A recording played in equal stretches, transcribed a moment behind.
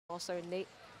Also, Nate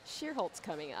Shearholtz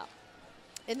coming up.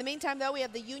 In the meantime, though, we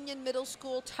have the Union Middle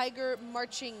School Tiger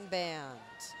Marching Band.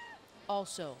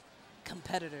 Also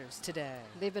competitors today.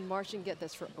 They've been marching, get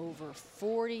this, for over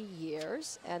 40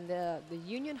 years, and the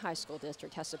Union High School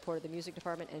District has supported the music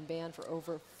department and band for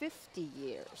over 50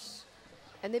 years.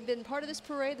 And they've been part of this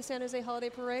parade, the San Jose Holiday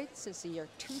Parade, since the year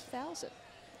 2000.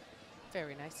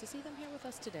 Very nice to see them here with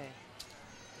us today.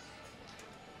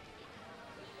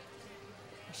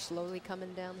 We're slowly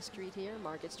coming down the street here,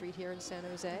 Market Street here in San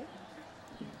Jose.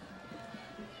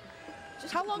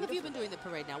 Just how long have you been doing the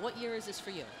parade now? What year is this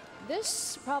for you?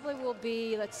 This probably will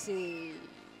be, let's see,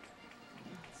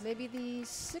 maybe the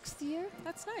 6th year.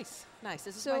 That's nice. Nice.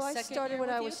 This is So my I second started year when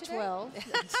with I you was today?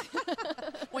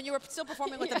 12. When you were still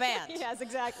performing with the band. Yes,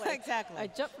 exactly. Exactly. I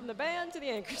jumped from the band to the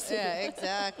anchor seat. Yeah,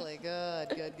 exactly. Good,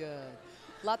 good, good.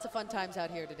 Lots of fun times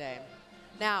out here today.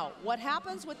 Now, what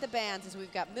happens with the bands is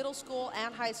we've got middle school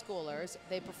and high schoolers.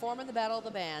 They perform in the Battle of the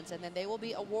Bands, and then they will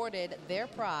be awarded their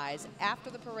prize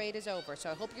after the parade is over. So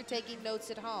I hope you're taking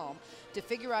notes at home to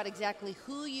figure out exactly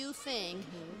who you think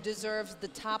deserves the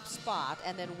top spot.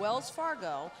 And then Wells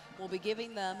Fargo will be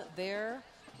giving them their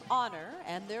honor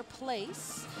and their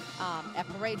place at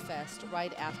Parade Fest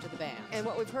right after the band. And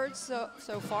what we've heard so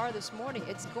far this morning,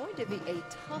 it's going to be a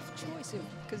tough choice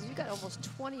because you've got almost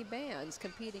 20 bands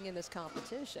competing in this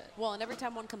competition. Well, and every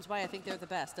time one comes by, I think they're the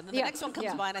best. And then the next one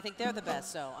comes by, and I think they're the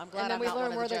best. So I'm glad I'm not one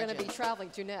of the judges. And then we learn where they're going to be traveling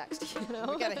to next. You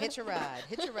know? We got to hitch a ride.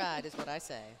 Hitch a ride is what I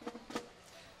say.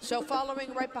 So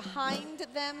following right behind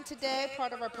them today,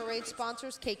 part of our parade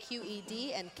sponsors,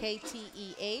 KQED and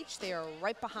KTEH. They are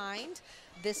right behind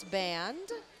this band.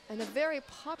 And a very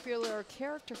popular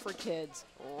character for kids,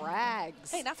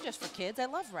 Rags. Hey, not just for kids. I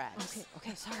love Rags.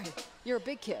 Okay, sorry. You're a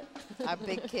big kid. I'm a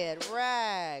big kid.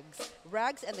 Rags.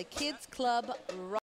 Rags and the Kids Club